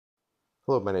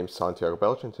Hello, my name is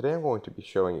Santiago, and today I'm going to be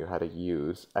showing you how to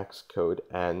use Xcode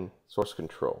and source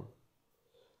control.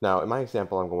 Now, in my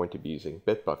example, I'm going to be using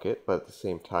BitBucket, but at the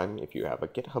same time, if you have a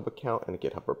GitHub account and a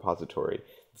GitHub repository,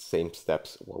 the same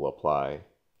steps will apply.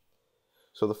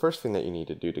 So the first thing that you need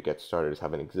to do to get started is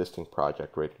have an existing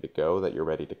project ready to go that you're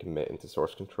ready to commit into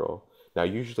source control. Now,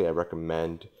 usually I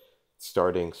recommend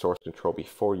starting source control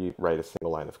before you write a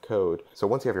single line of code. So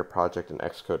once you have your project in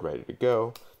Xcode ready to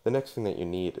go, the next thing that you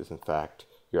need is in fact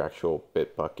your actual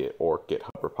BitBucket or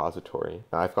GitHub repository.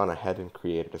 Now I've gone ahead and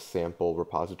created a sample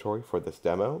repository for this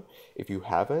demo. If you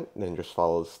haven't, then just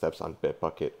follow the steps on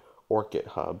BitBucket or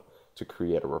GitHub to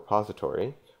create a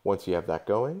repository. Once you have that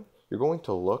going, you're going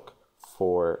to look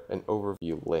for an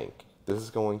overview link. This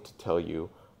is going to tell you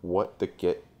what the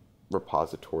Git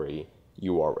repository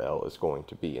URL is going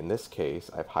to be. In this case,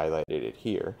 I've highlighted it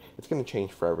here. It's going to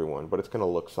change for everyone, but it's going to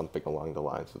look something along the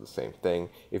lines of the same thing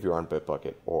if you're on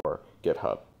BitBucket or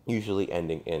GitHub, usually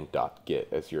ending in .git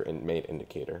as your main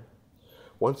indicator.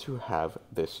 Once you have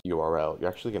this URL,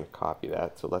 you're actually going to copy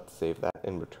that, so let's save that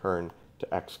and return to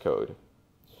Xcode.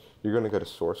 You're going to go to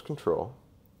source control.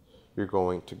 You're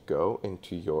going to go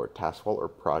into your taskfile or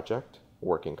project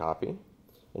working copy,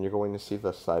 and you're going to see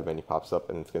the side menu pops up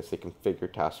and it's going to say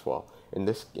configure taskfile.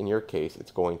 In your case,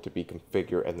 it's going to be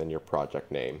configure and then your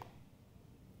project name.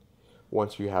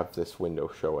 Once you have this window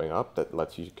showing up that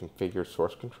lets you configure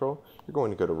source control, you're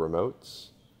going to go to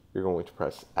remotes. You're going to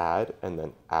press add and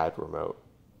then add remote.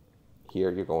 Here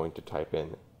you're going to type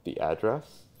in the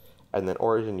address, and then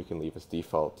origin you can leave as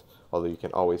default, although you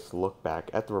can always look back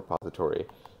at the repository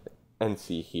and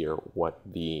see here what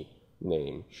the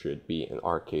name should be. In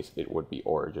our case, it would be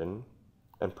origin,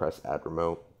 and press add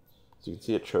remote. So you can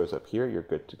see it shows up here. You're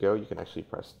good to go. You can actually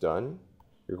press done.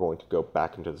 You're going to go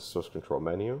back into the source control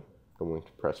menu. I'm going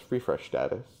to press refresh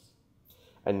status.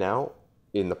 And now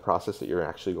in the process that you're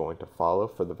actually going to follow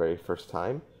for the very first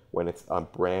time, when it's a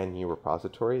brand new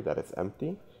repository that it's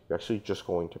empty, you're actually just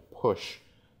going to push.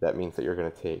 That means that you're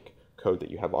going to take code that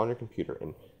you have on your computer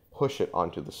and push it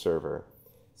onto the server.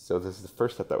 So this is the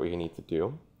first step that we need to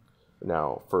do.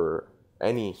 Now, for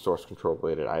any source control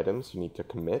related items, you need to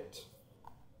commit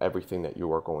everything that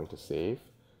you are going to save.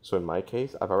 So in my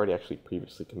case, I've already actually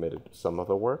previously committed some of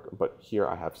the work, but here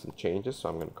I have some changes, so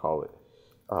I'm going to call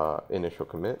it initial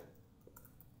commit,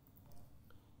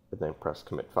 and then press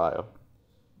commit file.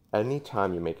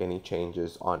 Anytime you make any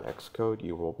changes on Xcode,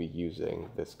 you will be using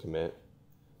this commit.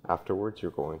 Afterwards,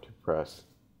 you're going to press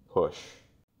push.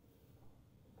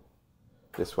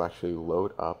 This will actually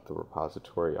load up the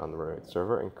repository on the remote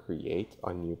server and create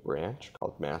a new branch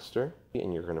called master,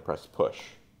 and you're going to press push.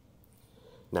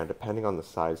 Now, depending on the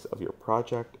size of your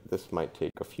project, this might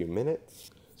take a few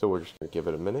minutes, so we're just going to give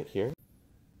it a minute here.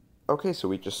 Okay, so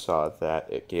we just saw that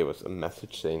it gave us a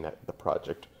message saying that the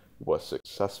project was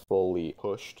successfully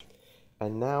pushed.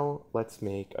 And now let's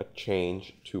make a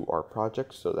change to our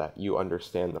project so that you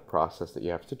understand the process that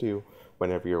you have to do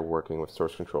whenever you're working with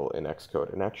source control in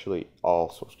Xcode, and actually all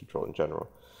source control in general.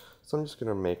 So I'm just going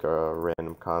to make a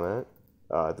random comment.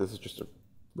 This is just a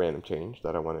random change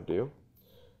that I want to do.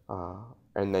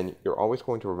 And then you're always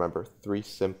going to remember 3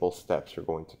 simple steps you're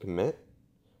going to commit,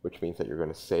 which means that you're going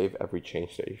to save every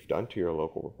change that you've done to your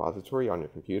local repository on your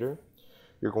computer.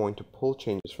 You're going to pull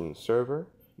changes from the server.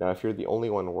 Now, if you're the only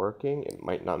one working, it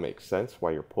might not make sense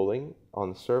why you're pulling on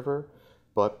the server,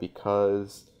 but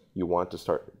because you want to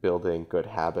start building good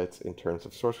habits in terms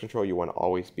of source control, you want to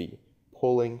always be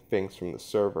pulling things from the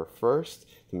server first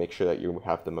to make sure that you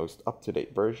have the most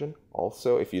up-to-date version.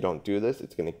 Also, if you don't do this,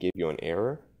 it's going to give you an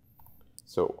error.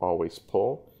 So always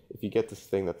pull. If you get this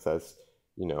thing that says,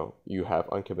 you have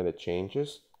uncommitted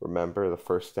changes, remember the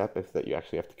first step is that you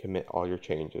actually have to commit all your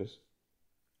changes.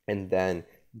 And then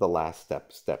the last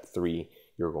step, step 3,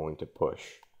 you're going to push.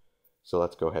 So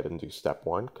let's go ahead and do step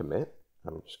 1, commit.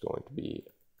 I'm just going to be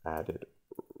added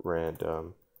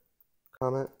random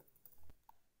comment.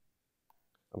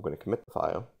 I'm going to commit the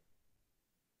file.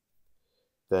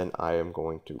 Then I am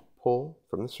going to pull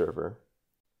from the server.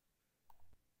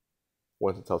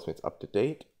 Once it tells me it's up to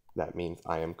date, that means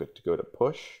I am good to go to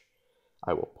push.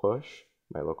 I will push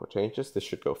my local changes. This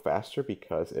should go faster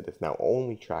because it is now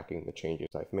only tracking the changes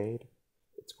I've made.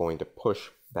 It's going to push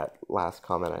that last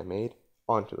comment I made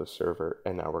onto the server,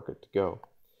 and now we're good to go.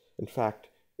 In fact,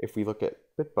 if we look at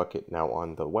BitBucket now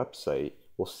on the website,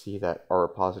 we'll see that our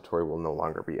repository will no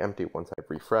longer be empty once I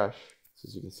refresh. So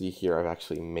as you can see here, I've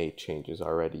actually made changes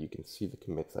already. You can see the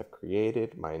commits I've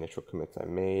created, my initial commits I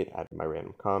made, added my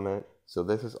random comment. So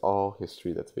this is all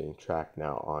history that's being tracked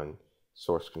now on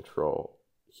source control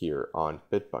here on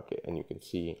BitBucket, and you can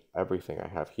see everything I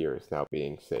have here is now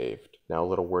being saved. Now, a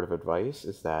little word of advice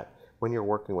is that when you're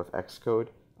working with Xcode,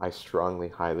 I strongly,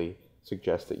 highly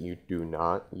suggest that you do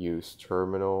not use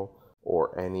terminal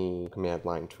or any command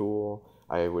line tool.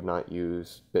 I would not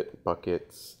use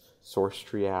BitBucket's source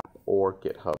tree app or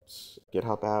GitHub's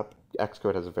GitHub app.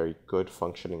 Xcode has a very good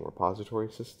functioning repository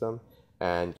system,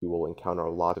 and you will encounter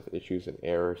a lot of issues and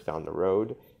errors down the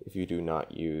road if you do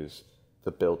not use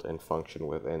the built-in function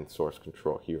within source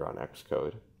control here on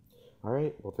Xcode.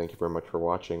 Alright, well, thank you very much for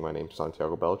watching. My name is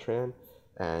Santiago Beltran,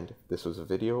 and this was a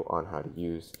video on how to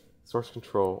use source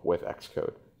control with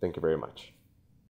Xcode. Thank you very much.